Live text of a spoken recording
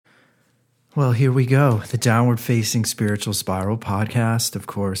Well, here we go. The Downward Facing Spiritual Spiral podcast. Of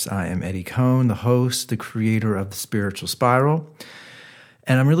course, I am Eddie Cohen, the host, the creator of the Spiritual Spiral.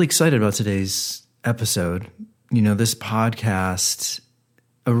 And I'm really excited about today's episode. You know, this podcast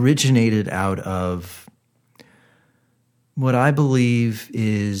originated out of what I believe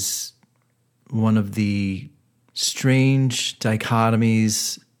is one of the strange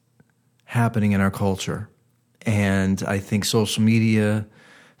dichotomies happening in our culture. And I think social media,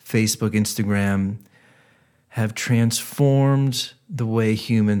 Facebook, Instagram have transformed the way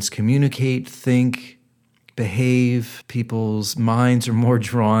humans communicate, think, behave. People's minds are more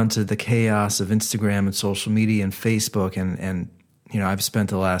drawn to the chaos of Instagram and social media and Facebook. And you know, I've spent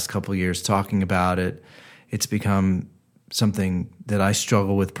the last couple of years talking about it. It's become something that I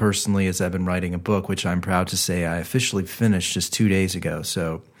struggle with personally as I've been writing a book, which I'm proud to say I officially finished just 2 days ago.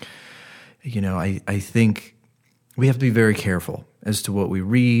 So, you know, I think we have to be very careful as to what we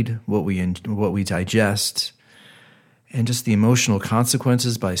read, what we digest, and just the emotional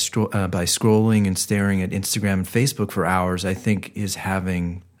consequences by scrolling and staring at Instagram and Facebook for hours, I think is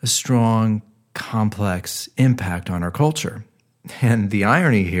having a strong, complex impact on our culture. And the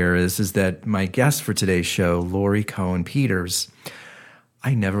irony here is that my guest for today's show, Laurie Cohen Peters,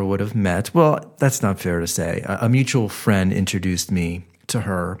 I never would have met. Well, that's not fair to say. A mutual friend introduced me to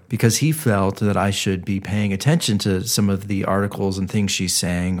her because he felt that I should be paying attention to some of the articles and things she's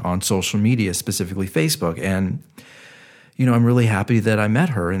saying on social media, specifically Facebook. And, you know, I'm really happy that I met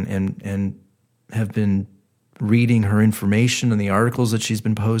her and have been reading her information and the articles that she's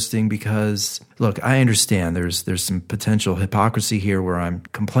been posting because, look, I understand there's some potential hypocrisy here where I'm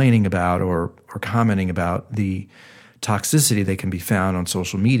complaining about or commenting about the toxicity that can be found on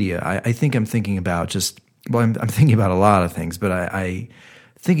social media. I think I'm thinking about I'm thinking about a lot of things, but I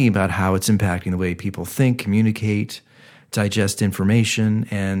thinking about how it's impacting the way people think, communicate, digest information.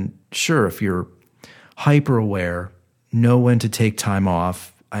 And sure, if you're hyper aware, know when to take time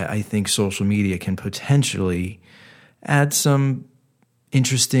off, I think social media can potentially add some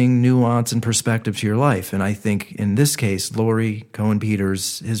interesting nuance and perspective to your life. And I think in this case, Laurie Cohen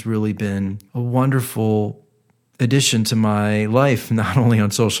Peters has really been a wonderful addition to my life, not only on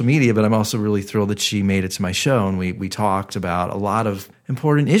social media, but I'm also really thrilled that she made it to my show. And we talked about a lot of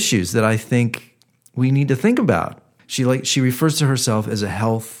important issues that I think we need to think about. She refers to herself as a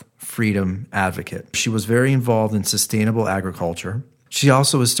health freedom advocate. She was very involved in sustainable agriculture. She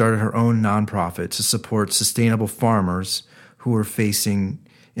also has started her own nonprofit to support sustainable farmers who are facing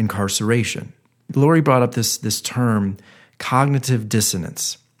incarceration. Laurie brought up this term, cognitive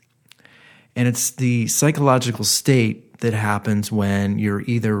dissonance. And it's the psychological state that happens when you're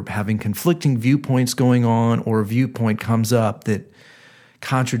either having conflicting viewpoints going on or a viewpoint comes up that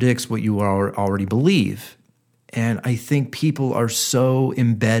contradicts what you already believe. And I think people are so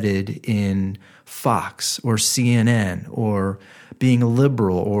embedded in Fox or CNN or being a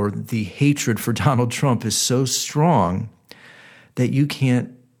liberal, or the hatred for Donald Trump is so strong that you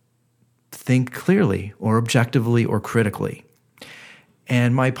can't think clearly or objectively or critically.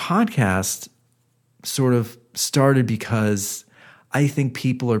 And my podcast sort of started because I think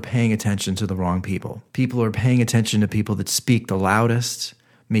people are paying attention to the wrong people. People are paying attention to people that speak the loudest,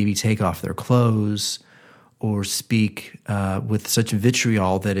 maybe take off their clothes, or speak with such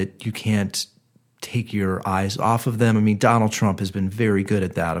vitriol that you can't take your eyes off of them. I mean, Donald Trump has been very good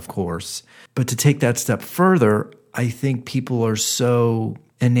at that, of course. But to take that step further, I think people are so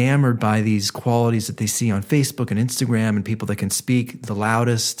enamored by these qualities that they see on Facebook and Instagram and people that can speak the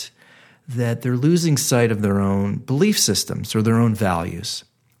loudest that they're losing sight of their own belief systems or their own values.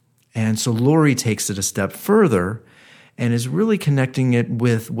 And so Laurie takes it a step further and is really connecting it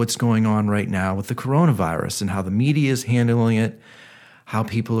with what's going on right now with the coronavirus and how the media is handling it, how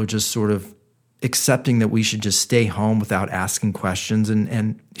people are just sort of accepting that we should just stay home without asking questions.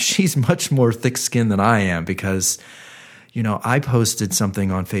 And she's much more thick-skinned than I am because, you know, I posted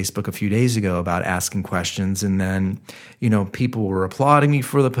something on Facebook a few days ago about asking questions, and then, you know, people were applauding me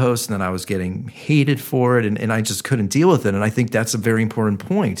for the post, and then I was getting hated for it, and I just couldn't deal with it. And I think that's a very important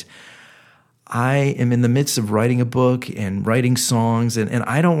point. I am in the midst of writing a book and writing songs, and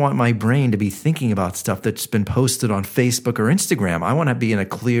I don't want my brain to be thinking about stuff that's been posted on Facebook or Instagram. I want to be in a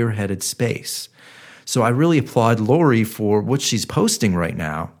clear-headed space. So I really applaud Laurie for what she's posting right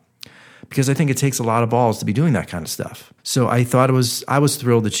now, because I think it takes a lot of balls to be doing that kind of stuff. So I was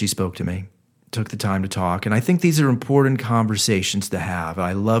thrilled that she spoke to me, took the time to talk, and I think these are important conversations to have.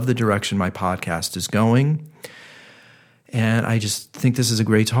 I love the direction my podcast is going, and I just think this is a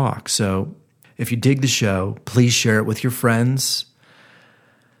great talk. So if you dig the show, please share it with your friends.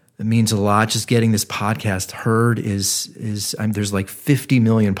 It means a lot. Just getting this podcast heard there's like 50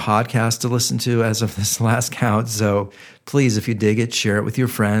 million podcasts to listen to as of this last count. So please, if you dig it, share it with your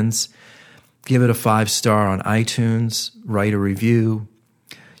friends. Give it a 5-star on iTunes. Write a review.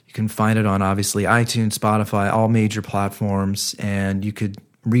 You can find it on, obviously, iTunes, Spotify, all major platforms. And you could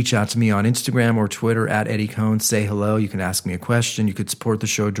reach out to me on Instagram or Twitter at Eddie Cohen. Say hello. You can ask me a question. You could support the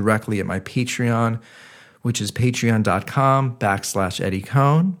show directly at my Patreon, which is patreon.com/Eddie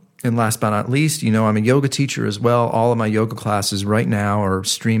Cohen. And last but not least, I'm a yoga teacher as well. All of my yoga classes right now are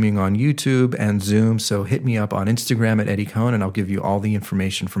streaming on YouTube and Zoom. So hit me up on Instagram at Eddie Cohen, and I'll give you all the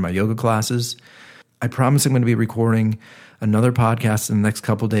information for my yoga classes. I promise I'm going to be recording another podcast in the next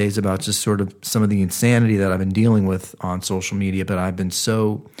couple of days about just sort of some of the insanity that I've been dealing with on social media. But I've been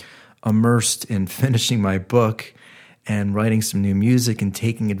so immersed in finishing my book and writing some new music and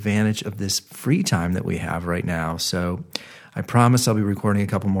taking advantage of this free time that we have right now. So I promise I'll be recording a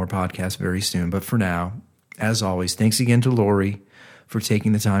couple more podcasts very soon. But for now, as always, thanks again to Laurie for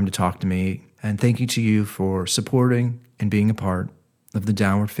taking the time to talk to me. And thank you to you for supporting and being a part of the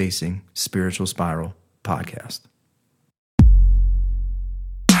Downward Facing Spiritual Spiral podcast.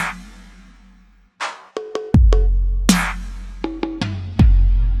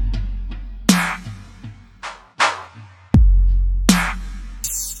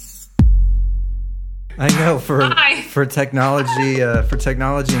 I know for technology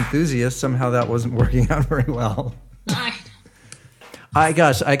enthusiasts, somehow that wasn't working out very well. I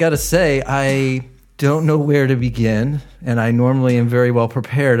gotta say, I don't know where to begin, and I normally am very well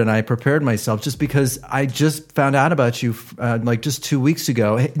prepared, and I prepared myself just because I just found out about you like just 2 weeks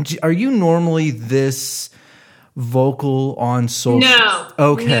ago. Are you normally this vocal on social? No.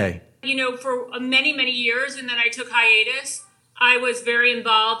 Okay. For many, many years, and then I took hiatus. I was very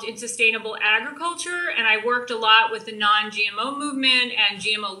involved in sustainable agriculture, and I worked a lot with the non-GMO movement and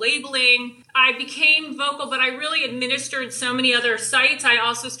GMO labeling. I became vocal, but I really administered so many other sites. I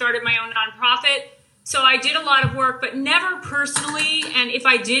also started my own nonprofit. So I did a lot of work, but never personally. And if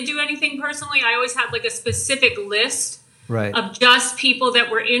I did do anything personally, I always had like a specific list of just people that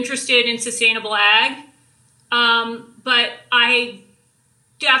were interested in sustainable ag. But I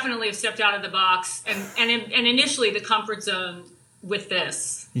definitely have stepped out of the box and initially the comfort zone with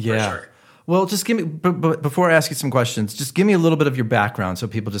this. Yeah. For sure. Well, just give me, but before I ask you some questions, just give me a little bit of your background so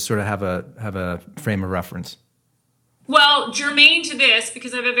people just sort of have a frame of reference. Well, germane to this,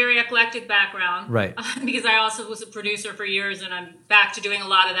 because I have a very eclectic background. Right. Because I also was a producer for years and I'm back to doing a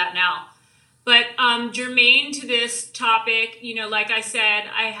lot of that now. But germane to this topic, like I said,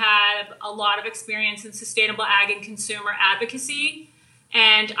 I have a lot of experience in sustainable ag and consumer advocacy.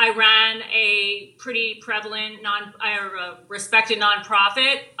 And I ran a pretty prevalent, respected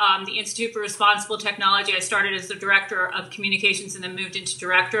nonprofit, the Institute for Responsible Technology. I started as the director of communications and then moved into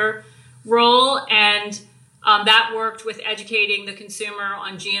director role. And that worked with educating the consumer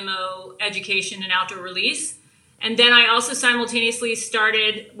on GMO education and outdoor release. And then I also simultaneously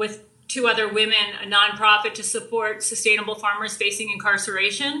started with 2 other women a nonprofit to support sustainable farmers facing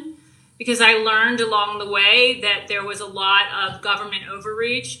incarceration, because I learned along the way that there was a lot of government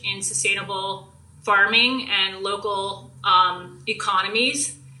overreach in sustainable farming and local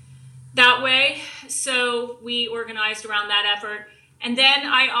economies that way. So we organized around that effort. And then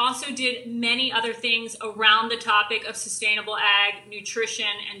I also did many other things around the topic of sustainable ag, nutrition,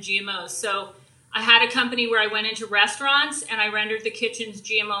 and GMOs. So I had a company where I went into restaurants and I rendered the kitchens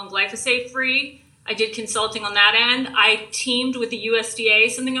GMO and glyphosate free. I did consulting on that end. I teamed with the USDA,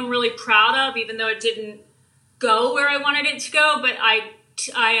 something I'm really proud of, even though it didn't go where I wanted it to go. But I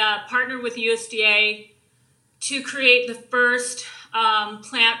partnered with USDA to create the first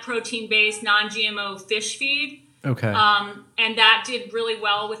plant protein-based non-GMO fish feed. Okay. And that did really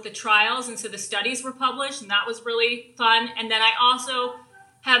well with the trials. And so the studies were published, and that was really fun. And then I also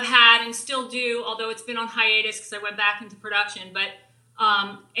have had, and still do, although it's been on hiatus because I went back into production, but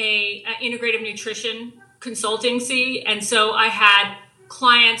a integrative nutrition consultancy. And so I had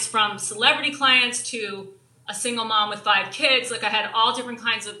clients from celebrity clients to a single mom with 5 kids. Like I had all different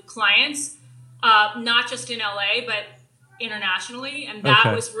kinds of clients, not just in LA, but internationally. And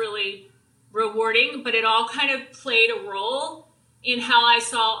that was really rewarding, but it all kind of played a role in how I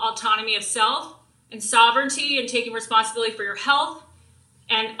saw autonomy of self and sovereignty and taking responsibility for your health.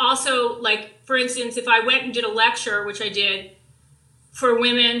 And also, like, for instance, if I went and did a lecture, which I did, for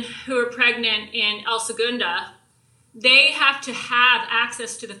women who are pregnant in El Segundo, they have to have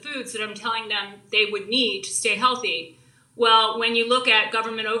access to the foods that I'm telling them they would need to stay healthy. Well, when you look at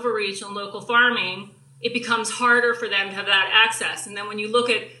government overreach on local farming, it becomes harder for them to have that access. And then when you look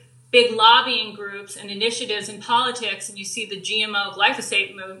at big lobbying groups and initiatives in politics, and you see the GMO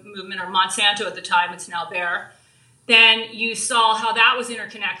glyphosate movement, or Monsanto at the time, it's now Bayer, then you saw how that was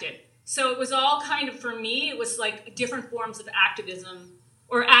interconnected. So it was all kind of, for me, it was like different forms of activism,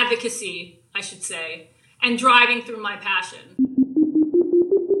 or advocacy, I should say, and driving through my passion.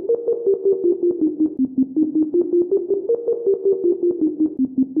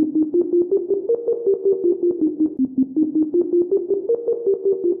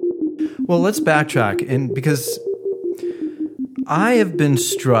 Well, let's backtrack, and because I have been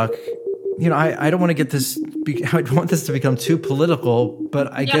struck, I don't want to get this. I don't want this to become too political,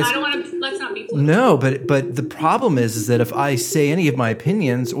 but I guess I don't want to. Let's not be political. No, but the problem is that if I say any of my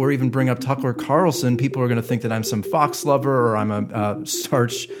opinions or even bring up Tucker Carlson, people are going to think that I'm some Fox lover or I'm a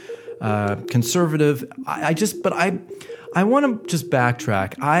starch conservative. I want to just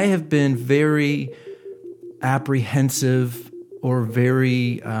backtrack. I have been very apprehensive. Or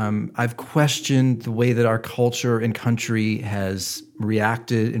I've questioned the way that our culture and country has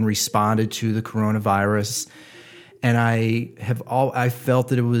reacted and responded to the coronavirus. And I felt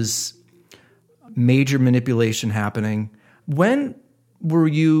that it was major manipulation happening. When were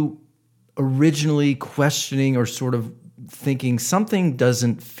you originally questioning or sort of thinking something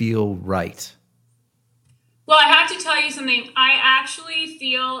doesn't feel right? Well, I have to tell you something. I actually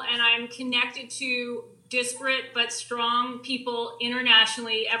feel, and I'm connected to disparate but strong people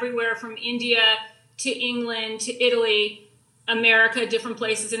internationally, everywhere from India to England to Italy, America, different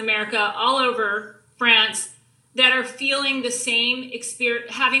places in America, all over France, that are feeling the same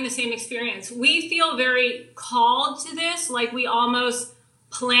experience, having the same experience. We feel very called to this, like we almost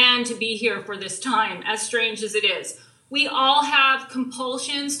planned to be here for this time, as strange as it is. We all have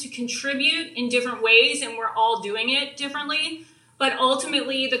compulsions to contribute in different ways, and we're all doing it differently. But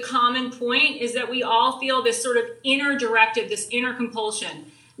ultimately, the common point is that we all feel this sort of inner directive, this inner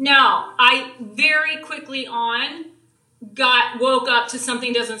compulsion. Now, I very quickly woke up to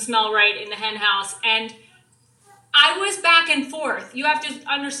something doesn't smell right in the hen house. And I was back and forth. You have to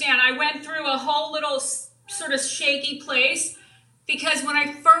understand, I went through a whole little sort of shaky place because when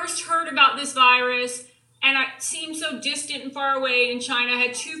I first heard about this virus, and it seemed so distant and far away in China. I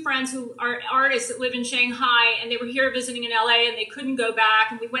had two friends who are artists that live in Shanghai, and they were here visiting in LA, and they couldn't go back.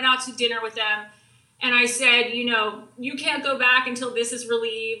 And we went out to dinner with them. And I said, you can't go back until this is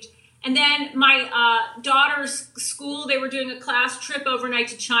relieved. And then my daughter's school, they were doing a class trip overnight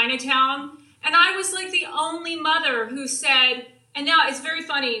to Chinatown. And I was like the only mother who said, and now it's very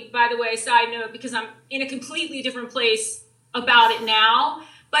funny, by the way, side note, because I'm in a completely different place about it now.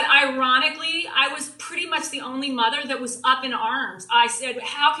 But ironically, I was pretty much the only mother that was up in arms. I said,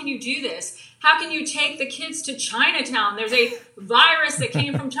 how can you do this? How can you take the kids to Chinatown? There's a virus that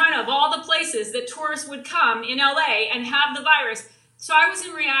came from China, of all the places that tourists would come in LA and have the virus. So I was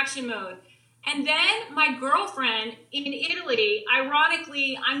in reaction mode. And then my girlfriend in Italy,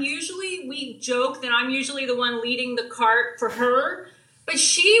 ironically, we joke that I'm usually the one leading the cart for her. But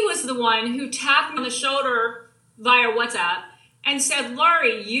she was the one who tapped me on the shoulder via WhatsApp and said,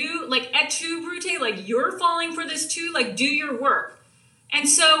 Laurie, you, et tu, Brute, you're falling for this too, do your work. And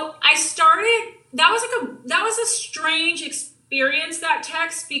so I started, that was a strange experience, that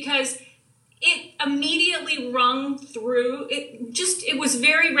text, because it immediately rung through, it was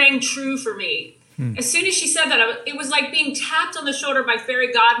rang true for me. As soon as she said that, it was like being tapped on the shoulder by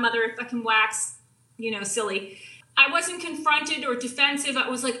fairy godmother, if I can wax, silly. I wasn't confronted or defensive. I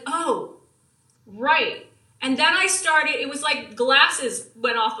was like, oh, right. And then I started, it was like glasses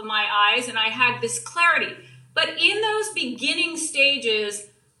went off of my eyes and I had this clarity. But in those beginning stages,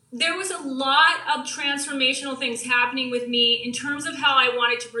 there was a lot of transformational things happening with me in terms of how I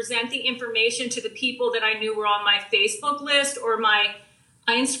wanted to present the information to the people that I knew were on my Facebook list or my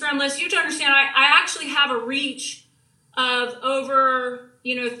Instagram list. You have to understand, I actually have a reach of over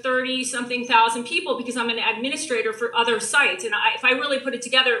 30-something thousand people because I'm an administrator for other sites. And if I really put it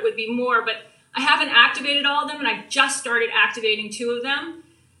together, it would be more, but I haven't activated all of them, and I just started activating 2 of them.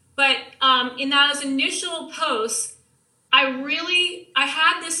 But in those initial posts, I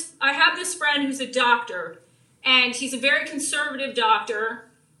had this friend who's a doctor, and he's a very conservative doctor,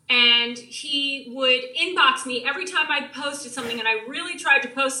 and he would inbox me every time I posted something, and I really tried to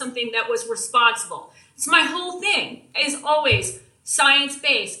post something that was responsible. It's my whole thing is always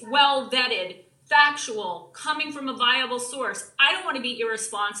science-based, well-vetted, factual, coming from a viable source. I don't want to be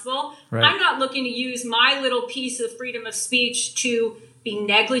irresponsible. Right. I'm not looking to use my little piece of freedom of speech to be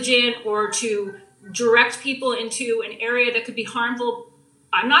negligent or to direct people into an area that could be harmful.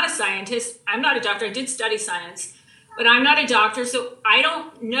 I'm not a scientist. I'm not a doctor. I did study science, but I'm not a doctor, so I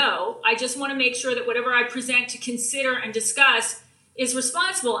don't know. I just want to make sure that whatever I present to consider and discuss is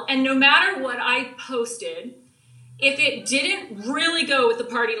responsible. And no matter what I posted, if it didn't really go with the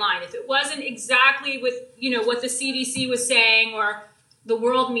party line, if it wasn't exactly with, what the CDC was saying or the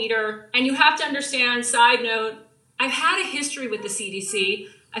world meter, and you have to understand, side note, I've had a history with the CDC.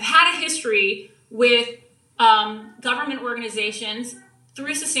 I've had a history with government organizations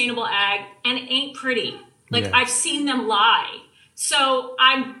through Sustainable Ag, and it ain't pretty. I've seen them lie. So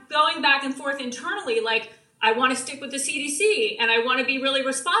I'm going back and forth internally, I want to stick with the CDC and I want to be really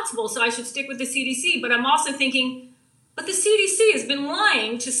responsible, so I should stick with the CDC. But I'm also thinking, but the CDC has been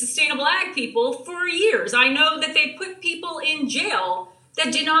lying to Sustainable Ag people for years. I know that they put people in jail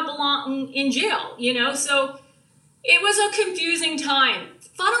that did not belong in jail, So it was a confusing time.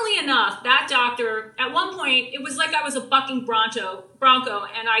 Funnily enough, that doctor, at one point, it was like I was a bucking bronco,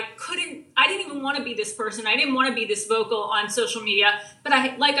 and I didn't even want to be this person. I didn't want to be this vocal on social media.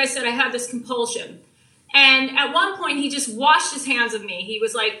 But like I said, I had this compulsion. And at one point, he just washed his hands of me. He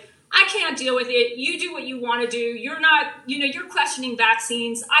was like, I can't deal with it. You do what you want to do. You're not, you're questioning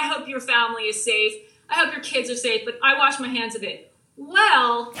vaccines. I hope your family is safe. I hope your kids are safe, but I wash my hands of it.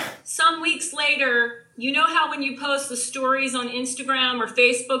 Well, some weeks later, you know how when you post the stories on Instagram or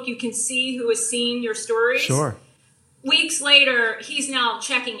Facebook, you can see who has seen your stories? Sure. Weeks later, he's now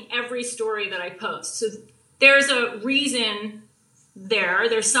checking every story that I post. So there's a reason there.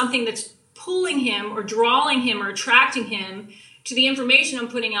 There's something that's pulling him or drawing him or attracting him to the information I'm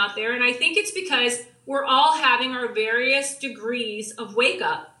putting out there. And I think it's because we're all having our various degrees of wake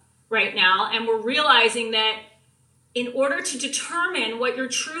up right now. And we're realizing that in order to determine what your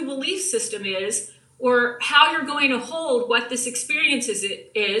true belief system is or how you're going to hold what this experience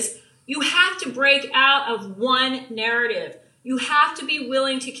is, you have to break out of one narrative. You have to be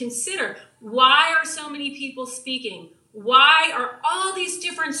willing to consider, why are so many people speaking? Why are all these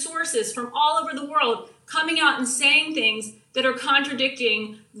different sources from all over the world coming out and saying things that are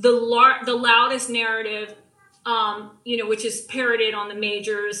contradicting the loudest narrative, which is parroted on the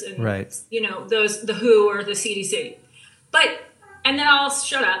majors and, right. The WHO or the CDC. And then I'll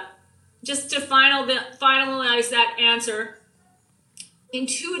shut up. Just to finalize that answer,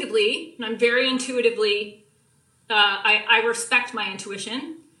 intuitively, and I'm very intuitively, I respect my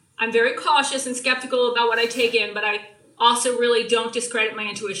intuition. I'm very cautious and skeptical about what I take in, but I also really don't discredit my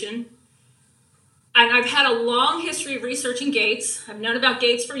intuition. And I've had a long history of researching gates. I've known about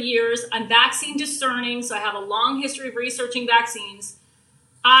gates for years. I'm vaccine discerning, so I have a long history of researching vaccines.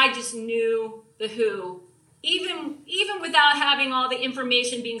 I just knew the WHO, even without having all the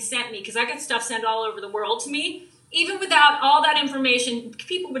information being sent me, because I get stuff sent all over the world to me. Even without all that information,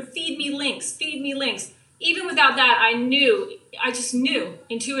 people would feed me links. Even without that, I just knew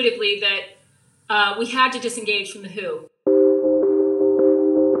intuitively that we had to disengage from the WHO.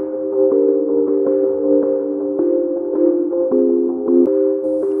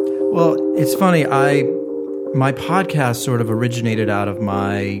 Well, it's funny. My podcast sort of originated out of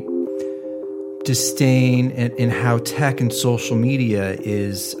my disdain in how tech and social media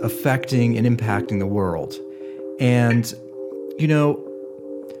is affecting and impacting the world. And,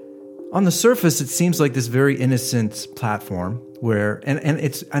 on the surface, it seems like this very innocent platform where,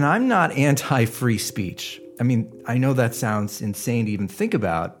 and I'm not anti-free speech. I mean, I know that sounds insane to even think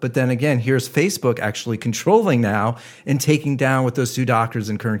about, but then again, here's Facebook actually controlling now and taking down what those two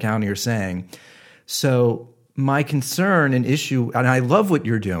doctors in Kern County are saying. So my concern and issue, and I love what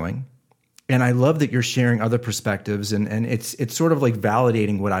you're doing, and I love that you're sharing other perspectives, and it's sort of like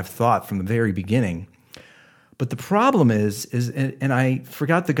validating what I've thought from the very beginning. But the problem is, and I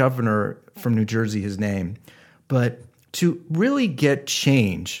forgot the governor from New Jersey, his name, but to really get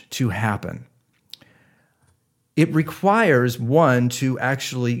change to happen, it requires one to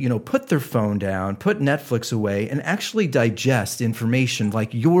actually, put their phone down, put Netflix away, and actually digest information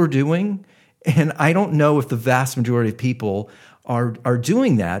like you're doing. And I don't know if the vast majority of people are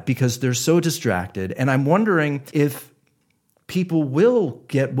doing that because they're so distracted. And I'm wondering if people will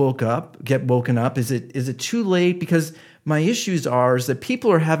get woken up. Is it too late? Because my issues is that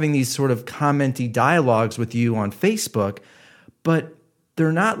people are having these sort of commenty dialogues with you on Facebook, but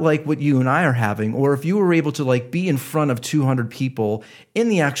they're not like what you and I are having. Or if you were able to be in front of 200 people in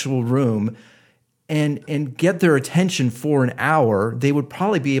the actual room and get their attention for an hour, they would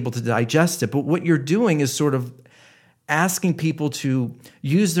probably be able to digest it. But what you're doing is sort of asking people to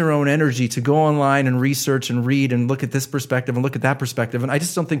use their own energy to go online and research and read and look at this perspective and look at that perspective. And I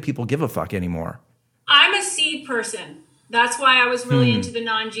just don't think people give a fuck anymore. I'm a seed person. That's why I was really into the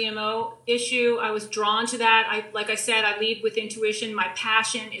non-GMO issue. I was drawn to that. Like I said, I lead with intuition. My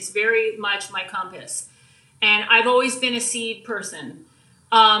passion is very much my compass. And I've always been a seed person.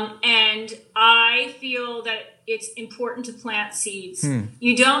 And I feel that it's important to plant seeds.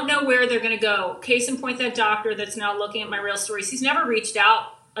 You don't know where they're going to go. Case in point, that doctor that's now looking at my real stories, he's never reached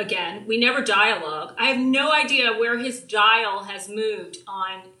out again. We never dialogue. I have no idea where his dial has moved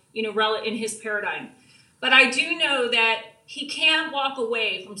on, in his paradigm. But I do know that he can't walk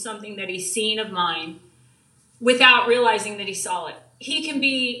away from something that he's seen of mine without realizing that he saw it. He can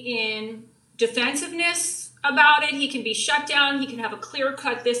be in defensiveness about it. He can be shut down. He can have a clear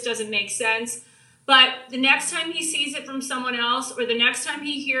cut, this doesn't make sense. But the next time he sees it from someone else, or the next time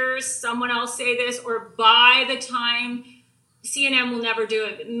he hears someone else say this, or by the time CNN will never do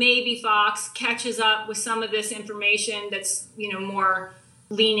it, but maybe Fox catches up with some of this information that's, more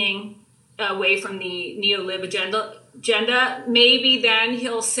leaning away from the neo-lib agenda, maybe then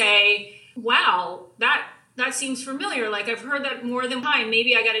he'll say, wow, that seems familiar. Like, I've heard that more than one time.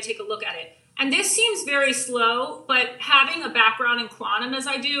 Maybe I got to take a look at it. And this seems very slow, but having a background in quantum as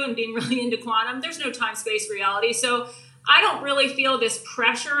I do and being really into quantum, there's no time-space reality. So I don't really feel this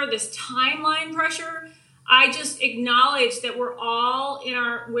pressure, this timeline pressure. I just acknowledge that we're all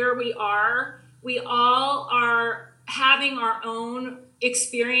where we are. We all are having our own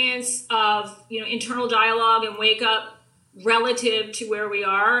experience of, internal dialogue and wake up relative to where we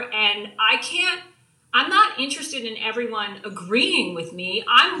are. And I'm not interested in everyone agreeing with me.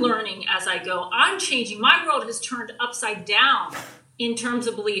 I'm learning as I go. I'm changing. My world has turned upside down in terms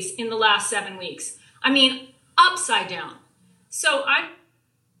of beliefs in the last 7 weeks. I mean, upside down. So I'm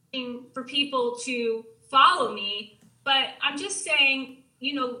asking for people to follow me, but I'm just saying,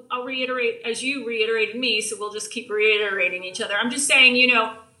 I'll reiterate as you reiterated me, so we'll just keep reiterating each other. I'm just saying,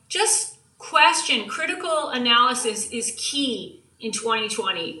 just question. Critical analysis is key in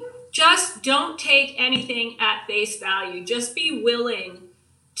 2020. Just don't take anything at face value. Just be willing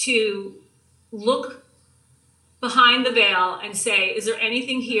to look behind the veil and say, is there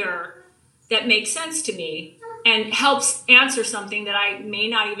anything here that makes sense to me and helps answer something that I may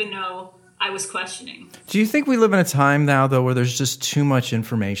not even know I was questioning? Do you think we live in a time now, though, where there's just too much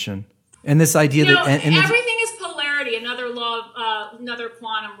information? And this idea that... everything is polarity, another law of, another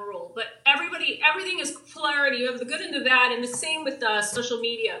quantum rule. But everything is polarity. You have the good and the bad, and the same with social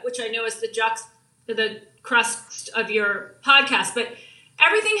media, which I know is the crust of your podcast. But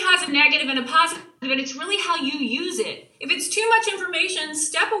everything has a negative and a positive, and it's really how you use it. If it's too much information,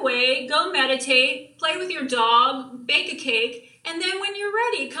 step away, go meditate, play with your dog, bake a cake, and then when you're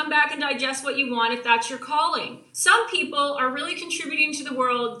ready, come back and digest what you want if that's your calling. Some people are really contributing to the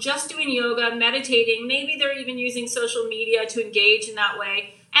world, just doing yoga, meditating. Maybe they're even using social media to engage in that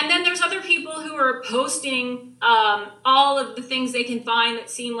way. And then there's other people who are posting all of the things they can find that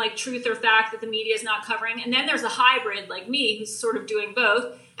seem like truth or fact that the media is not covering. And then there's a hybrid like me who's sort of doing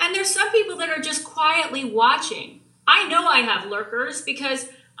both. And there's some people that are just quietly watching. I know I have lurkers because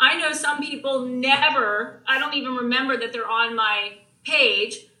I know some people I don't even remember that they're on my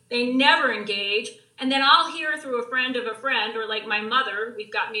page. They never engage. And then I'll hear through a friend of a friend, or like my mother,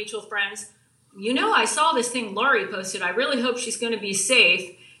 we've got mutual friends, I saw this thing Laurie posted. I really hope she's going to be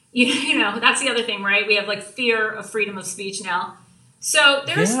safe. That's the other thing, right? We have like fear of freedom of speech now. So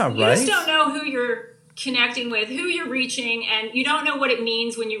you just don't know who you're connecting with, who you're reaching, and you don't know what it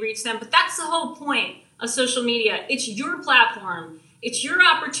means when you reach them. But that's the whole point of social media. It's your platform. It's your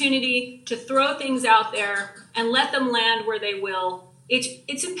opportunity to throw things out there and let them land where they will.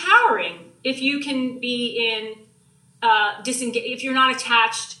 It's empowering if you can be in if you're not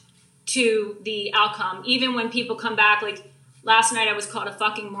attached to the outcome. Even when people come back, like last night I was called a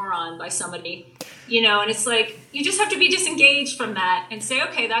fucking moron by somebody, and it's like, you just have to be disengaged from that and say,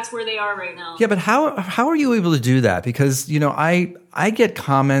 okay, that's where they are right now. Yeah, but how are you able to do that? Because, I get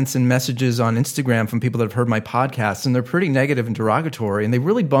comments and messages on Instagram from people that have heard my podcast, and they're pretty negative and derogatory, and they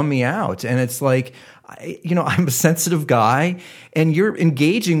really bum me out. And it's like, I'm a sensitive guy, and you're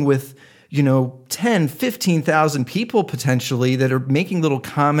engaging with 10, 15,000 people potentially that are making little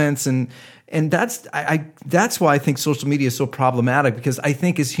comments, and that's why I think social media is so problematic, because I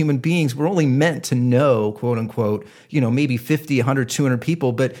think as human beings, we're only meant to know, quote unquote, maybe 50, 100, 200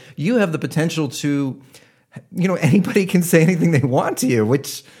 people, but you have the potential to, anybody can say anything they want to you,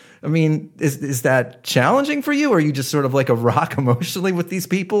 which, I mean, is that challenging for you? Or are you just sort of like a rock emotionally with these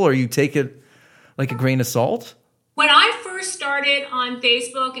people, or you take it like a grain of salt? When I first started on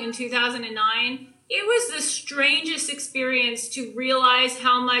Facebook in 2009, it was the strangest experience to realize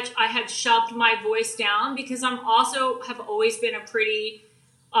how much I had shoved my voice down, because have always been a pretty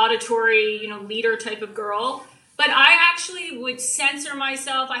auditory, leader type of girl. But I actually would censor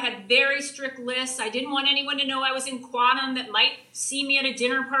myself. I had very strict lists. I didn't want anyone to know I was in quantum that might see me at a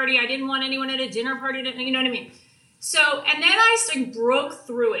dinner party. I didn't want anyone at a dinner party to, you know what I mean? So, and then I broke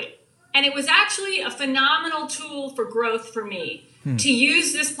through it. And it was actually a phenomenal tool for growth for me to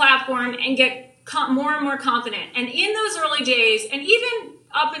use this platform and get more and more confident. And in those early days, and even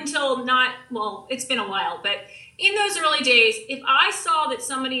up until it's been a while, but in those early days, if I saw that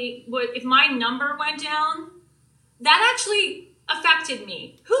if my number went down, that actually affected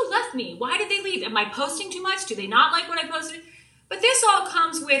me. Who left me? Why did they leave? Am I posting too much? Do they not like what I posted? But this all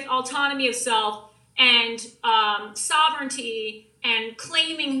comes with autonomy of self and sovereignty and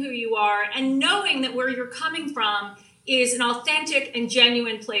claiming who you are and knowing that where you're coming from is an authentic and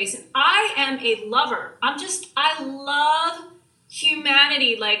genuine place. And I am a lover. I love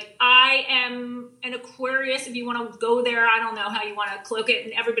humanity. Like, I am an Aquarius, if you want to go there. I don't know how you want to cloak it,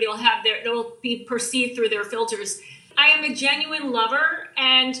 and everybody will have it'll be perceived through their filters. I am a genuine lover,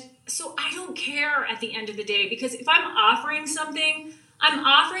 and so I don't care at the end of the day, because if I'm offering something, I'm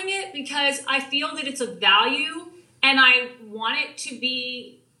offering it because I feel that it's of value, and I want it to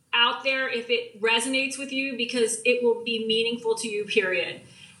be out there if it resonates with you, because it will be meaningful to you, period.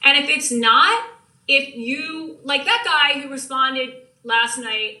 And if it's not, if you, like that guy who responded last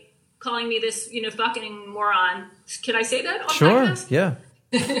night calling me this, fucking moron. Can I say that on Sure, podcast? Yeah.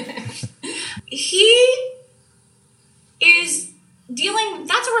 He is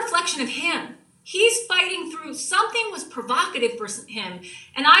that's a reflection of him. He's fighting through, something was provocative for him.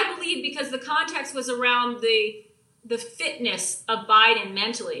 And I believe because the context was around the fitness of Biden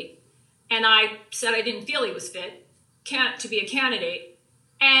mentally. And I said I didn't feel he was fit to be a candidate.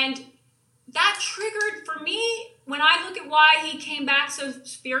 And that triggered for me, when I look at why he came back so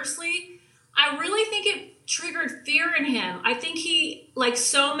fiercely, I really think it triggered fear in him. I think he, like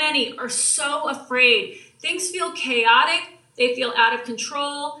so many, are so afraid. Things feel chaotic. They feel out of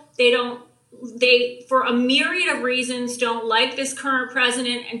control. They, for a myriad of reasons, don't like this current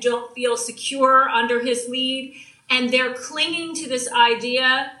president and don't feel secure under his lead. And they're clinging to this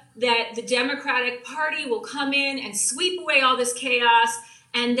idea that the Democratic Party will come in and sweep away all this chaos,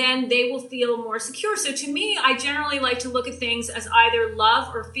 and then they will feel more secure. So to me, I generally like to look at things as either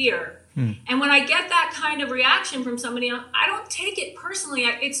love or fear. And when I get that kind of reaction from somebody, I don't take it personally.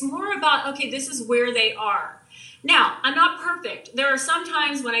 It's more about, okay, this is where they are. Now, I'm not perfect. There are some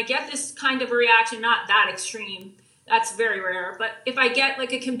times when I get this kind of a reaction, not that extreme. That's very rare. But if I get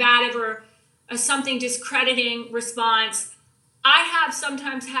like a combative or something discrediting response, I have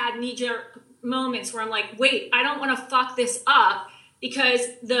sometimes had knee-jerk moments where I'm like, wait, I don't want to fuck this up, because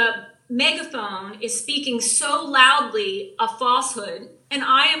the megaphone is speaking so loudly a falsehood, and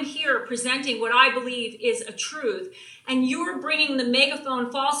I am here presenting what I believe is a truth, and you're bringing the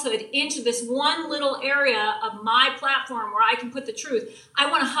megaphone falsehood into this one little area of my platform where I can put the truth. I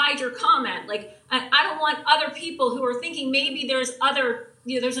want to hide your comment. Like, I don't want other people who are thinking maybe there's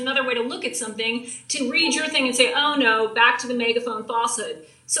another way to look at something to read your thing and say, oh no, back to the megaphone falsehood.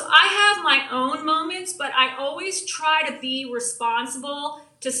 So I have my own moments, but I always try to be responsible,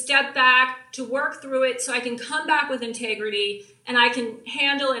 to step back, to work through it so I can come back with integrity and I can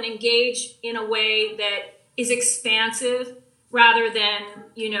handle and engage in a way that is expansive rather than,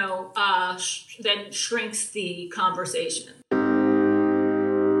 than shrinks the conversation.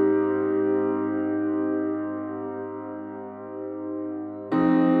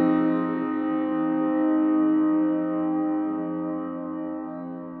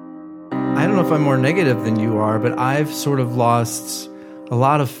 I don't know if I'm more negative than you are, but I've sort of lost a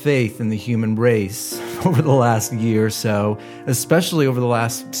lot of faith in the human race over the last year or so, especially over the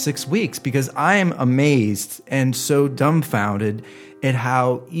last 6 weeks, because I am amazed and so dumbfounded at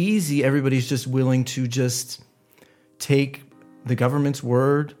how easy everybody's just willing to just take the government's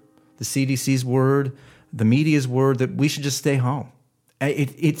word, the CDC's word, the media's word that we should just stay home.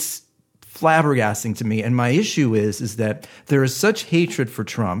 It's flabbergasting to me. And my issue is that there is such hatred for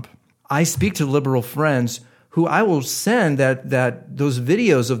Trump. I speak to liberal friends who I will send that those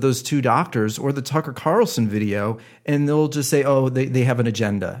videos of those two doctors or the Tucker Carlson video, and they'll just say, oh, they have an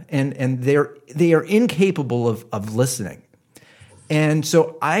agenda. And they are incapable of listening. And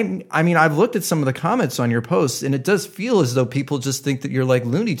so I've looked at some of the comments on your posts, and it does feel as though people just think that you're like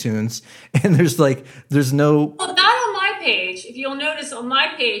Looney Tunes, and there's no... Well, not on my page. If you'll notice on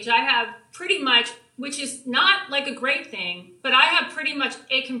my page, I have pretty much, which is not like a great thing, but I have pretty much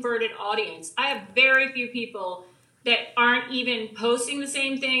a converted audience. I have very few people that aren't even posting the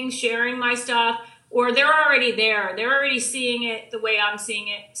same thing, sharing my stuff, or they're already there. They're already seeing it the way I'm seeing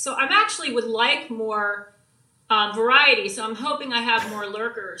it. So I'm actually would like more variety. So I'm hoping I have more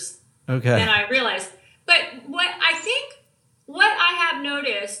lurkers than I realize. But what I have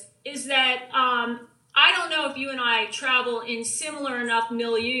noticed is that I don't know if you and I travel in similar enough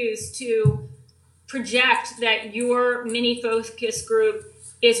milieus to project that your mini focus group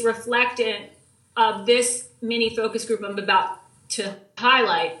is reflective of this mini focus group I'm about to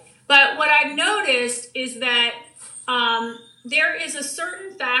highlight. But what I've noticed is that there is a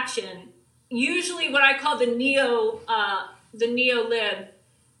certain faction, usually what I call the neo-lib,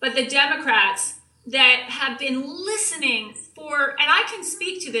 but the Democrats that have been listening for, and I can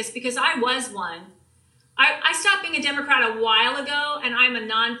speak to this because I was one. I stopped being a Democrat a while ago, and I'm a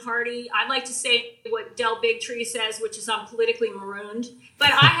non-party. I like to say what Del Bigtree says, which is I'm politically marooned. But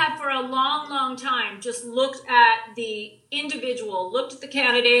I have for a long, long time just looked at the individual, looked at the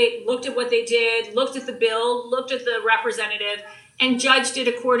candidate, looked at what they did, looked at the bill, looked at the representative, and judged it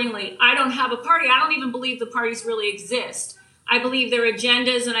accordingly. I don't have a party. I don't even believe the parties really exist. I believe their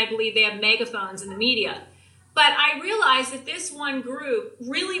agendas, and I believe they have megaphones in the media. But I realize that this one group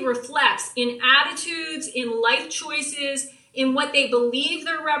really reflects in attitudes, in life choices, in what they believe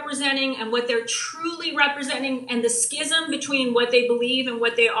they're representing and what they're truly representing, and the schism between what they believe and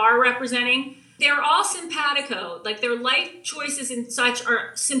what they are representing. They're all simpatico, like their life choices and such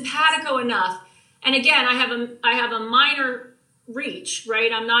are simpatico enough. And again, I have a minor reach,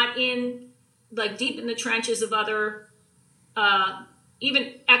 right? I'm not in like deep in the trenches of other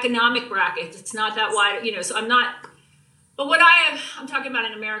even economic brackets. It's not that wide, so I'm not, but I'm talking about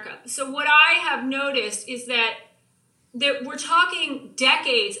in America. So what I have noticed is that we're talking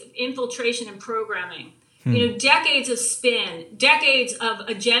decades of infiltration and programming, decades of spin, decades of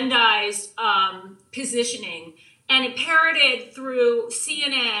agendized positioning, and it parroted through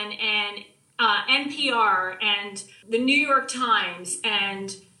CNN and NPR and the New York Times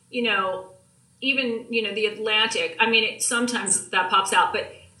and, even, the Atlantic. I mean, sometimes that pops out,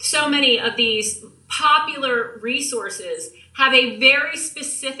 but so many of these popular resources have a very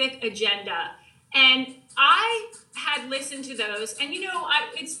specific agenda. And I had listened to those, and,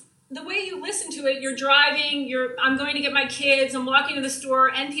 it's the way you listen to it. You're driving, I'm going to get my kids, I'm walking to the store,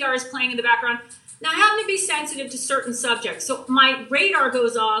 NPR is playing in the background. Now, I happen to be sensitive to certain subjects, so my radar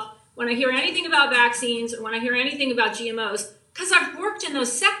goes off when I hear anything about vaccines or when I hear anything about GMOs, because I've worked in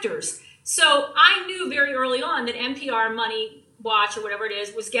those sectors. So I knew very early on that NPR Money Watch or whatever it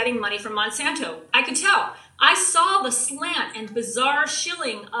is was getting money from Monsanto. I could tell. I saw the slant and bizarre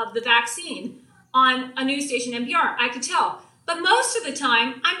shilling of the vaccine on a news station, NPR. I could tell. But most of the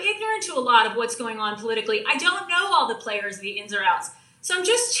time, I'm ignorant to a lot of what's going on politically. I don't know all the players, the ins or outs. So I'm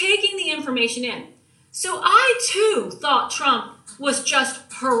just taking the information in. So I, too, thought Trump was just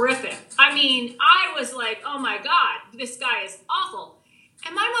horrific. I mean, I was like, oh, my God, this guy is awful.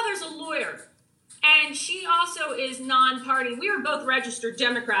 And my mother's a lawyer, and she also is non-party. We were both registered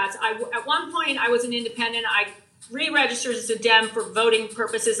Democrats. At one point, I was an independent. I re-registered as a Dem for voting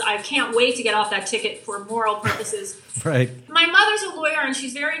purposes. I can't wait to get off that ticket for moral purposes. Right. My mother's a lawyer, and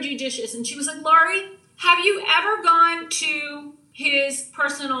she's very judicious. And she was like, Laurie, have you ever gone to his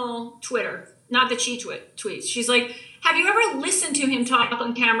personal Twitter? Not that she tweets. She's like, have you ever listened to him talk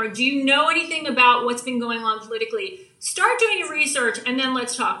on camera? Do you know anything about what's been going on politically? Start doing your research, and then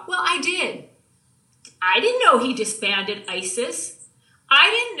let's talk. Well, I did. I didn't know he disbanded ISIS.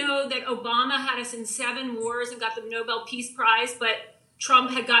 I didn't know that Obama had us in 7 wars and got the Nobel Peace Prize, but Trump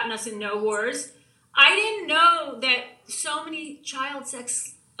had gotten us in no wars. I didn't know that so many child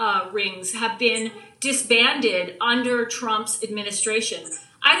sex rings have been disbanded under Trump's administration.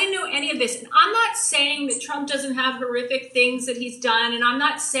 I didn't know any of this. And I'm not saying that Trump doesn't have horrific things that he's done, and I'm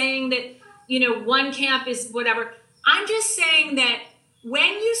not saying that, one camp is whatever. I'm just saying that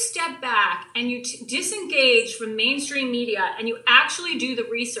when you step back and you disengage from mainstream media and you actually do the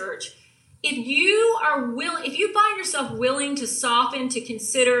research, if you find yourself willing to soften, to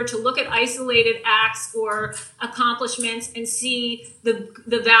consider, to look at isolated acts or accomplishments and see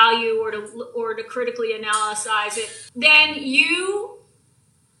the value or to critically analyze it, then you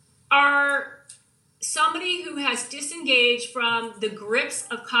are somebody who has disengaged from the grips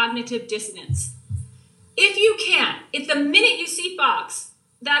of cognitive dissonance. If the minute you see Fox,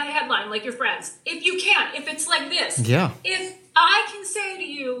 that headline, like your friends, if it's like this, if I can say to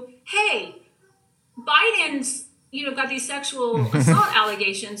you, hey, Biden's, got these sexual assault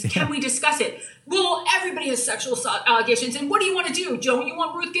allegations, can we discuss it? Well, everybody has sexual assault allegations, and what do you want to do? Don't you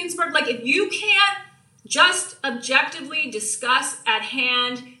want Ruth Ginsburg? Like, if you can't just objectively discuss at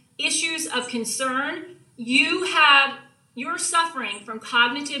hand issues of concern, you're suffering from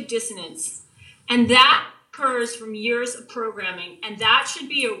cognitive dissonance. And that occurs from years of programming. And that should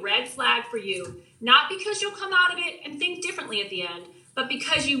be a red flag for you, not because you'll come out of it and think differently at the end, but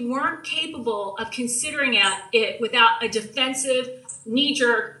because you weren't capable of considering it without a defensive,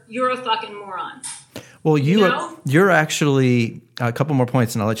 knee-jerk, you're a fucking moron. Well, you're actually, a couple more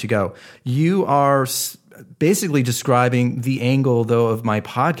points and I'll let you go. You are basically describing the angle, though, of my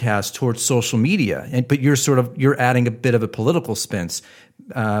podcast towards social media. But you're adding a bit of a political spin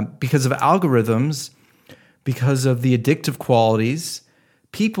because of algorithms, because of the addictive qualities.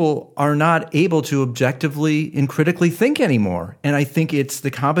 People are not able to objectively and critically think anymore. And I think it's the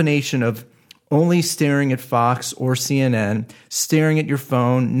combination of only staring at Fox or CNN, staring at your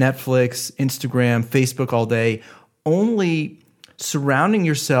phone, Netflix, Instagram, Facebook all day, only surrounding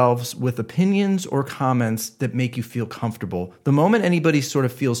yourselves with opinions or comments that make you feel comfortable. The moment anybody sort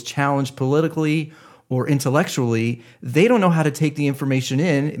of feels challenged politically or intellectually, they don't know how to take the information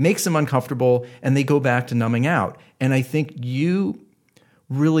in. It makes them uncomfortable, and they go back to numbing out. And I think you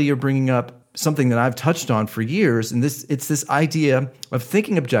really are bringing up something that I've touched on for years, and it's this idea of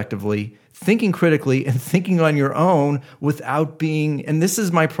thinking objectively, thinking critically, and thinking on your own without being, and this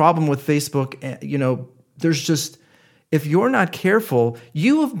is my problem with Facebook, there's just, if you're not careful,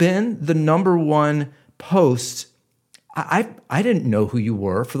 you have been the number one post. I didn't know who you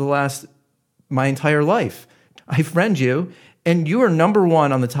were for my entire life. I friend you, and you are number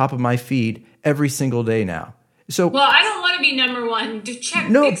one on the top of my feed every single day now. So, well, I don't want to be number one.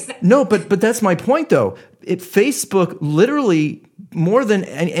 Fix that. No, but that's my point, though. Facebook literally, more than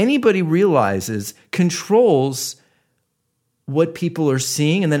anybody realizes, controls what people are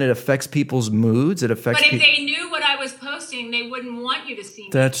seeing, and then it affects people's moods. But if they knew what I was posting, they wouldn't want you to see me.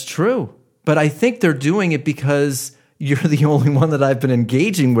 That's true. But I think they're doing it because you're the only one that I've been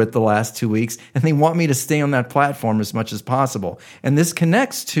engaging with the last 2 weeks, and they want me to stay on that platform as much as possible. And this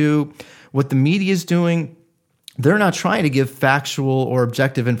connects to what the media is doing. They're not trying to give factual or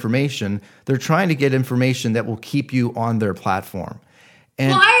objective information. They're trying to get information that will keep you on their platform.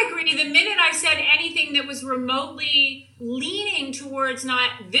 Well, I agree. The minute I said anything that was remotely leaning towards not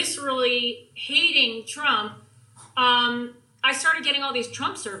viscerally hating Trump, I started getting all these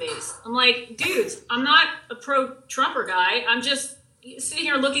Trump surveys. I'm like, dudes, I'm not a pro-Trumper guy. I'm just sitting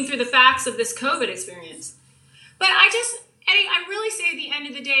here looking through the facts of this COVID experience. But Eddie, I really say at the end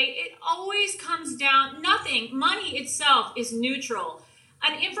of the day, it always comes down, money itself is neutral.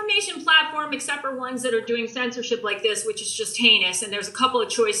 An information platform, except for ones that are doing censorship like this, which is just heinous, and there's a couple of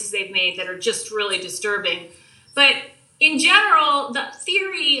choices they've made that are just really disturbing. But in general, the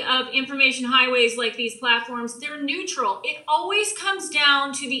theory of information highways like these platforms, they're neutral. It always comes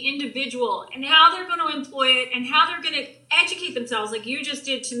down to the individual and how they're going to employ it and how they're going to educate themselves, like you just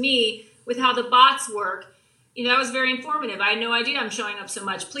did to me with how the bots work. That was very informative. I had no idea I'm showing up so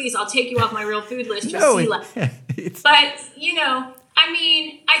much. Please, I'll take you off my real food list. You'll see less. But,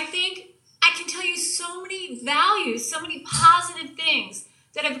 I think I can tell you so many values, so many positive things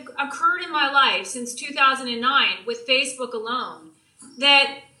that have occurred in my life since 2009 with Facebook alone,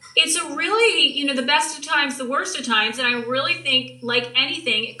 that it's a really, the best of times, the worst of times. And I really think, like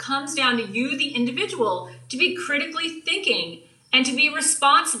anything, it comes down to you, the individual, to be critically thinking and to be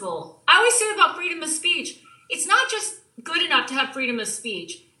responsible. I always say about freedom of speech, it's not just good enough to have freedom of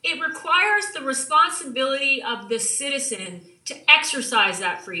speech. It requires the responsibility of the citizen to exercise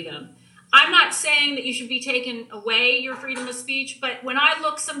that freedom. I'm not saying that you should be taking away your freedom of speech, but when I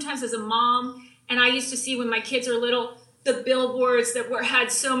look sometimes as a mom, and I used to see when my kids are little, the billboards that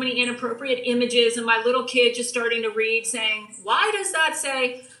had so many inappropriate images, and my little kid just starting to read saying, why does that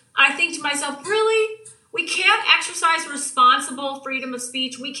say? I think to myself, really? We can't exercise responsible freedom of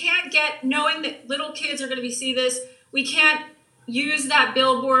speech. We can't knowing that little kids are going to see this, we can't use that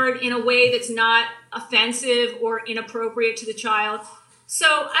billboard in a way that's not offensive or inappropriate to the child.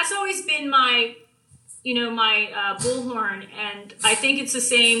 So that's always been my bullhorn. And I think it's the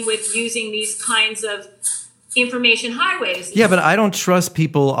same with using these kinds of information highways. Yeah, but I don't trust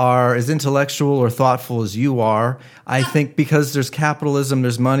people are as intellectual or thoughtful as you are. I think because there's capitalism,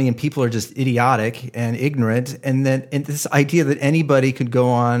 there's money, and people are just idiotic and ignorant. And this idea that anybody could go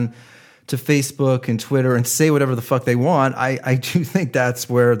on to Facebook and Twitter and say whatever the fuck they want, I do think that's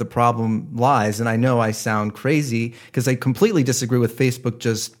where the problem lies. And I know I sound crazy because I completely disagree with Facebook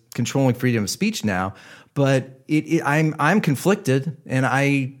just controlling freedom of speech now. But I'm conflicted, and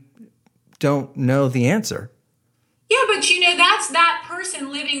I don't know the answer. Yeah, but that's that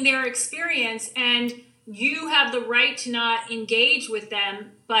person living their experience, and you have the right to not engage with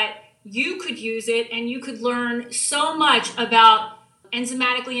them, but you could use it and you could learn so much about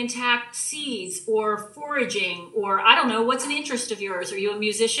enzymatically intact seeds or foraging, or I don't know, what's an interest of yours? Are you a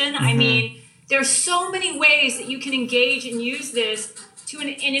musician? Mm-hmm. I mean, there's so many ways that you can engage and use this in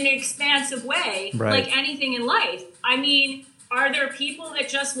an expansive way, right, like anything in life. I mean, are there people that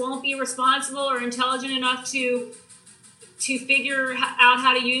just won't be responsible or intelligent enough to figure out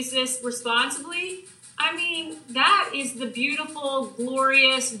how to use this responsibly? I mean, that is the beautiful,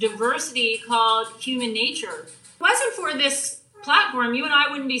 glorious diversity called human nature. If it wasn't for this platform, you and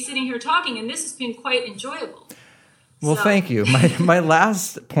I wouldn't be sitting here talking, and this has been quite enjoyable. Well, thank you. My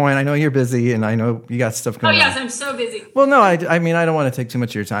last point, I know you're busy, and I know you got stuff going on. Oh, yes, I'm so busy. Well, no, I mean, I don't want to take too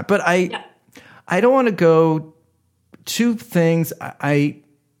much of your time, but I don't want to go two things.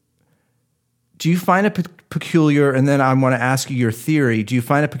 Do you find it peculiar, and then I want to ask you your theory, do you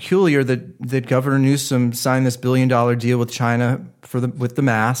find it peculiar that Governor Newsom signed this $1 billion deal with China with the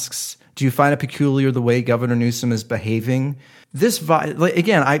masks? Do you find it peculiar the way Governor Newsom is behaving? We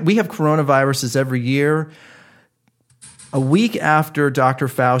have coronaviruses every year. A week after Dr.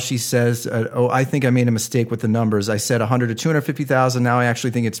 Fauci says, I think I made a mistake with the numbers. I said 100 to 250,000. Now I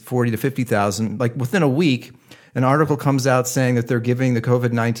actually think it's 40 to 50,000. Like within a week, an article comes out saying that they're giving the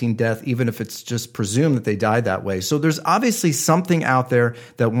COVID-19 death, even if it's just presumed that they died that way. So there's obviously something out there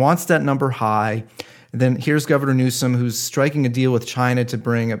that wants that number high. And then here's Governor Newsom, who's striking a deal with China to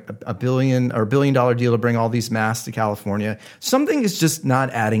bring a $1 billion deal to bring all these masks to California. Something is just not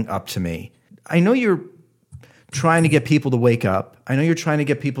adding up to me. I know you're trying to get people to wake up. I know you're trying to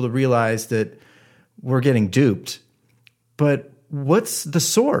get people to realize that we're getting duped. But what's the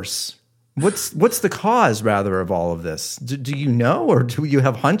source? What's the cause, rather, of all of this? Do you know, or do you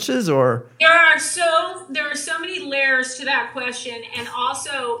have hunches, or? There are so many layers to that question, and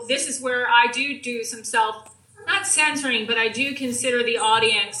also this is where I do some not censoring, but I do consider the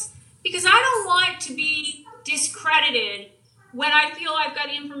audience, because I don't want to be discredited when I feel I've got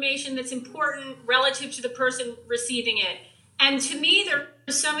information that's important relative to the person receiving it. And to me, there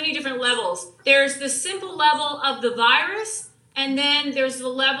are so many different levels. There's the simple level of the virus, and then there's the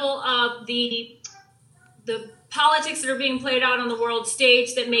level of the politics that are being played out on the world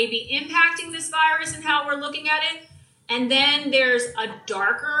stage that may be impacting this virus and how we're looking at it. And then there's a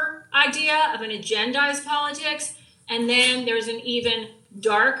darker idea of an agendized politics. And then there's an even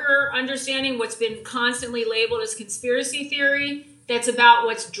darker understanding, what's been constantly labeled as conspiracy theory, that's about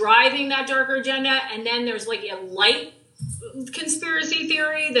what's driving that darker agenda. And then there's like a light conspiracy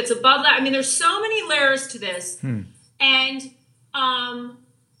theory that's above that. I mean, there's so many layers to this. And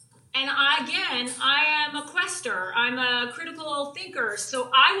I am a quester. I'm a critical thinker. So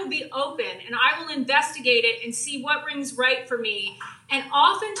I will be open and I will investigate it and see what rings right for me. And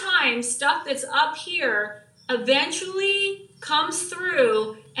oftentimes stuff that's up here eventually comes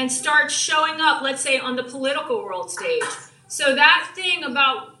through and starts showing up, let's say, on the political world stage. So that thing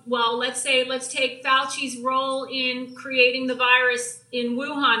about, well, let's take Fauci's role in creating the virus in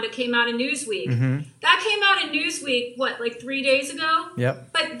Wuhan that came out in Newsweek. Mm-hmm. That came out in Newsweek, like 3 days ago? Yep.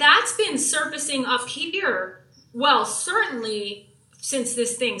 But that's been surfacing up here, well, certainly since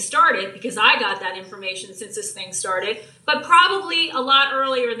this thing started, because I got that information since this thing started, but probably a lot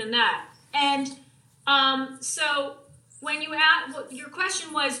earlier than that. And so when you ask, your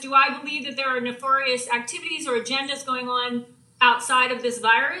question was, do I believe that there are nefarious activities or agendas going on outside of this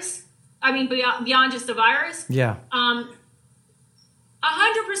virus? I mean, beyond just the virus? Yeah. 100%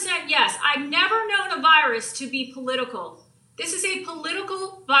 yes. I've never known a virus to be political. This is a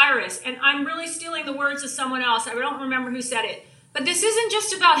political virus, and I'm really stealing the words of someone else. I don't remember who said it. But this isn't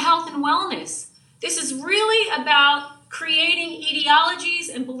just about health and wellness. This is really about creating ideologies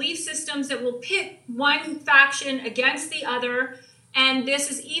and belief systems that will pit one faction against the other. And this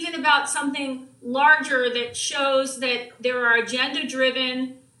is even about something larger that shows that there are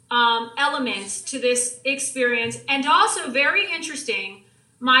agenda-driven elements to this experience. And also, very interesting,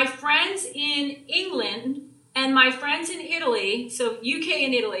 my friends in England and my friends in Italy, so UK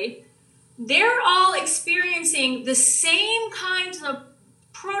and Italy, they're all experiencing the same kinds of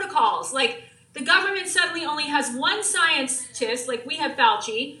protocols. Like, the government suddenly only has one scientist, like we have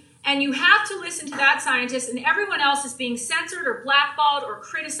Fauci, and you have to listen to that scientist, and everyone else is being censored or blackballed or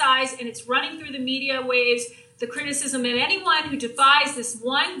criticized, and it's running through the media waves, the criticism of anyone who defies this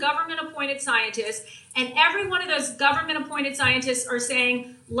one government-appointed scientist. And every one of those government-appointed scientists are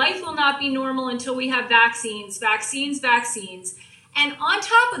saying, life will not be normal until we have vaccines, vaccines, vaccines. And on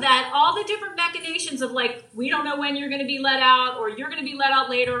top of that, all the different machinations of like, we don't know when you're going to be let out, or you're going to be let out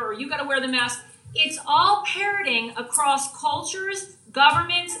later, or you got to wear the mask. It's all parroting across cultures,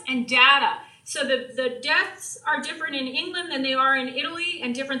 governments, and data. So the deaths are different in England than they are in Italy,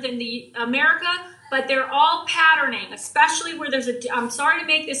 and different than the America, but they're all patterning, especially where there's I'm sorry to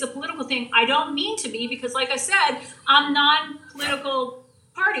make this a political thing. I don't mean to be, because like I said, I'm non-political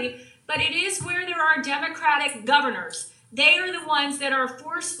party, but it is where there are Democratic governors. They are the ones that are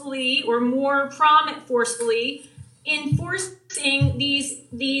forcefully, or more prominent forcefully, enforcing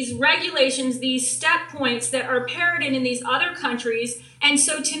these regulations, these step points that are parroted in these other countries. And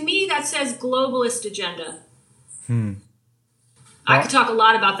so to me, that says globalist agenda. I could talk a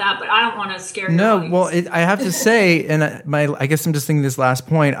lot about that, but I don't want to scare you. No, well, I have to say, and I guess I'm just thinking this last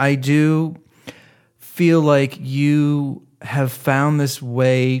point, I do feel like you have found this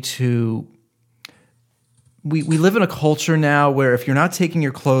way to... We live in a culture now where if you're not taking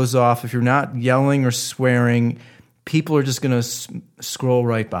your clothes off, if you're not yelling or swearing, people are just going to scroll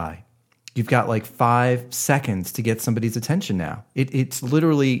right by. You've got like 5 seconds to get somebody's attention now. It's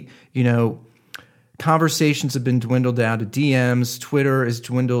literally, conversations have been dwindled down to DMs. Twitter has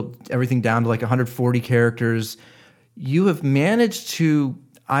dwindled everything down to like 140 characters. You have managed to,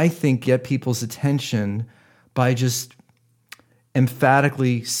 I think, get people's attention by just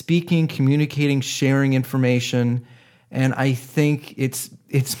emphatically speaking, communicating, sharing information. And I think it's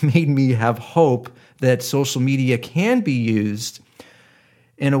made me have hope that social media can be used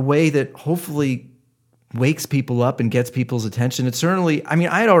in a way that hopefully wakes people up and gets people's attention. It certainly, I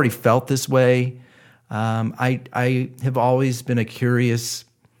had already felt this way. I have always been a curious,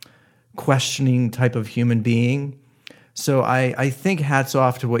 questioning type of human being. So I think hats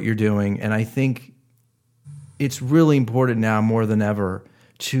off to what you're doing. And I think it's really important now more than ever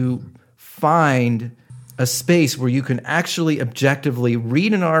to find a space where you can actually objectively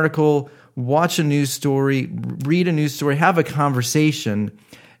read an article, watch a news story, read a news story, have a conversation.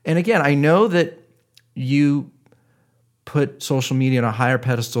 And again, I know that you put social media on a higher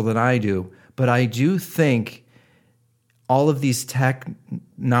pedestal than I do, but I do think all of these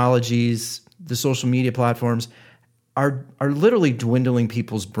technologies, the social media platforms, are literally dwindling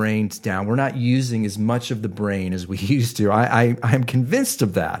people's brains down. We're not using as much of the brain as we used to. I'm convinced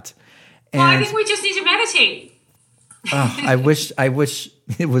of that. Well, I think we just need to meditate. I wish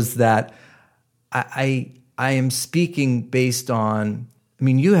it was that. I am speaking based on,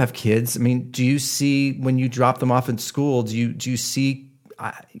 you have kids. Do you see, when you drop them off in school, do you see,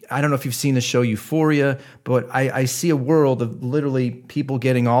 I don't know if you've seen the show Euphoria, but I see a world of literally people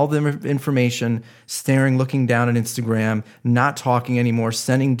getting all the information, staring, looking down at Instagram, not talking anymore,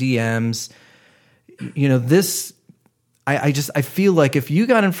 sending DMs. I feel like if you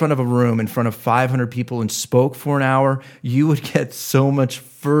got in front of a room in front of 500 people and spoke for an hour, you would get so much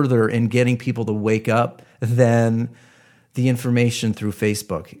further in getting people to wake up than the information through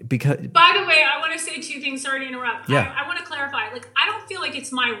Facebook. Because, by the way, I want to say 2 things. Sorry to interrupt. Yeah. I want to clarify. I don't feel like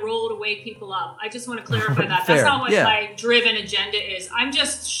it's my role to wake people up. I just want to clarify that. Fair. That's not what my driven agenda is. I'm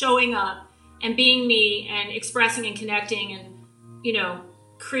just showing up and being me and expressing and connecting and,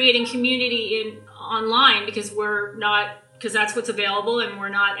 creating community online because that's what's available and we're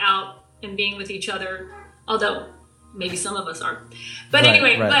not out and being with each other. Although maybe some of us are. But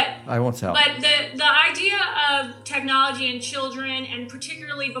anyway, but I won't tell. But the idea of technology and children, and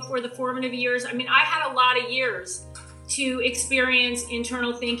particularly before the formative years, I had a lot of years to experience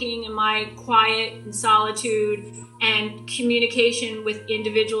internal thinking in my quiet and solitude and communication with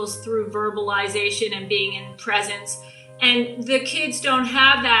individuals through verbalization and being in presence. And the kids don't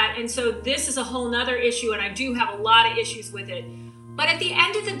have that. And so this is a whole nother issue. And I do have a lot of issues with it. But at the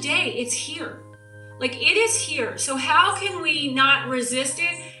end of the day, it's here. It is here. So how can we not resist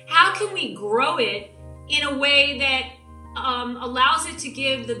it? How can we grow it in a way that allows it to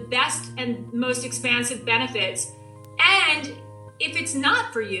give the best and most expansive benefits? And if it's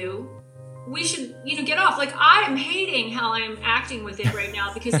not for you, we should, get off. I am hating how I am acting with it right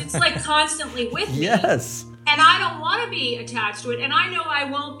now because it's constantly with me. Yes. And I don't want to be attached to it. And I know I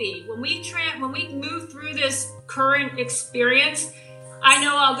won't be. When we move through this current experience, I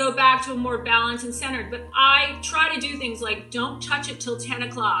know I'll go back to a more balanced and centered, but I try to do things like don't touch it till 10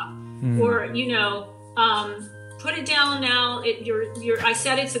 o'clock or, put it down now. I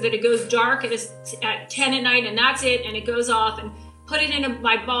set it so that it goes dark at 10 at night and that's it. And it goes off and put it in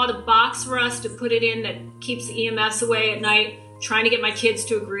I bought a box for us to put it in that keeps the EMFs away at night, trying to get my kids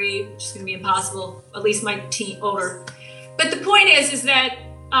to agree, which is going to be impossible, at least my older. But the point is that,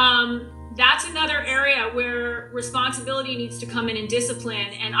 that's another area where responsibility needs to come in and discipline.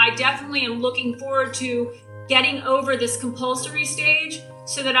 And I definitely am looking forward to getting over this compulsory stage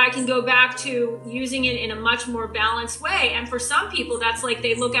so that I can go back to using it in a much more balanced way. And for some people, that's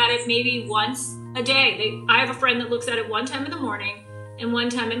they look at it maybe once a day. I have a friend that looks at it one time in the morning and one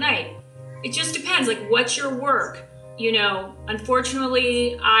time at night. It just depends. What's your work?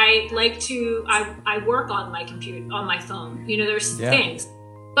 Unfortunately, I work on my computer, on my phone. There's things.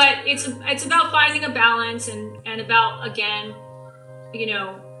 But it's about finding a balance and about, again,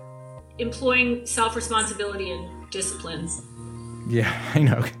 employing self-responsibility and discipline. Yeah, I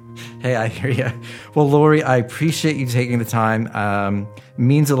know. Hey, I hear you. Well, Laurie, I appreciate you taking the time.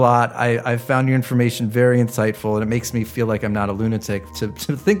 Means a lot. I found your information very insightful, and it makes me feel like I'm not a lunatic to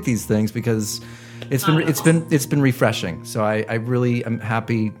think these things, because it's been refreshing. So I really am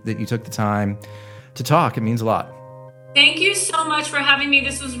happy that you took the time to talk. It means a lot. Thank you so much for having me.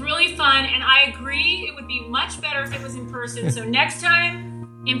 This was really fun, and I agree it would be much better if it was in person. So next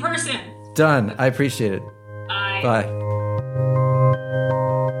time, in person. Done. I appreciate it. Bye. Bye.